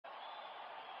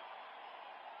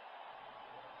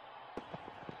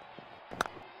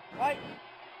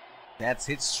That's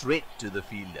hit straight to the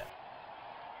fielder.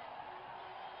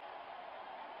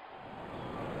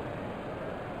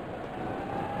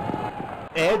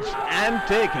 Edge and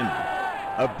taken.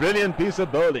 A brilliant piece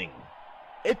of bowling.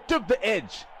 It took the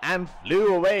edge and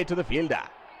flew away to the fielder.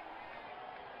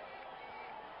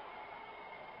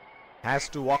 Has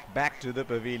to walk back to the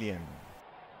pavilion.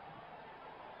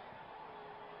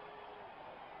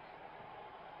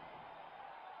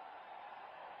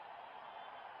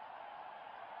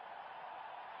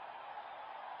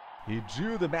 He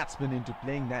drew the batsman into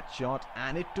playing that shot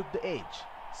and it took the edge.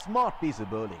 Smart piece of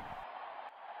bowling.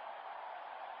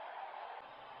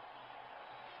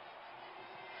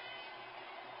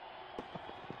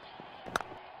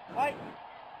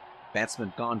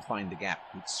 Batsman can't find the gap.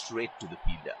 It's straight to the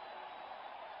fielder.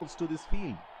 To this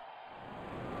field.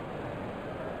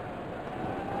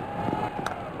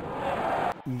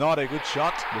 Not a good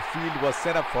shot. The field was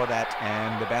set up for that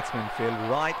and the batsman fell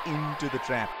right into the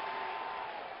trap.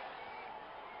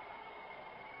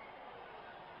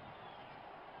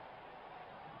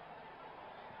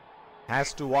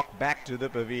 Has to walk back to the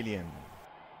pavilion.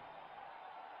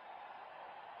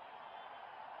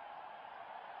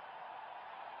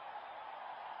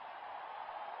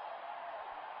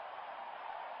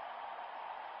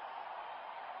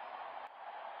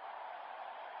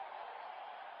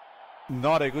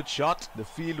 Not a good shot. The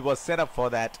field was set up for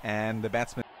that and the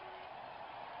batsman.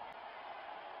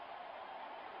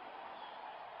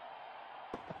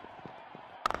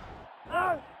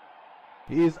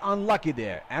 He is unlucky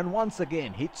there and once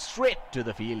again hit straight to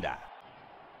the fielder.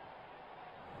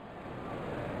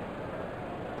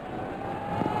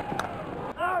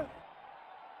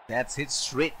 That's hit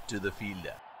straight to the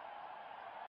fielder.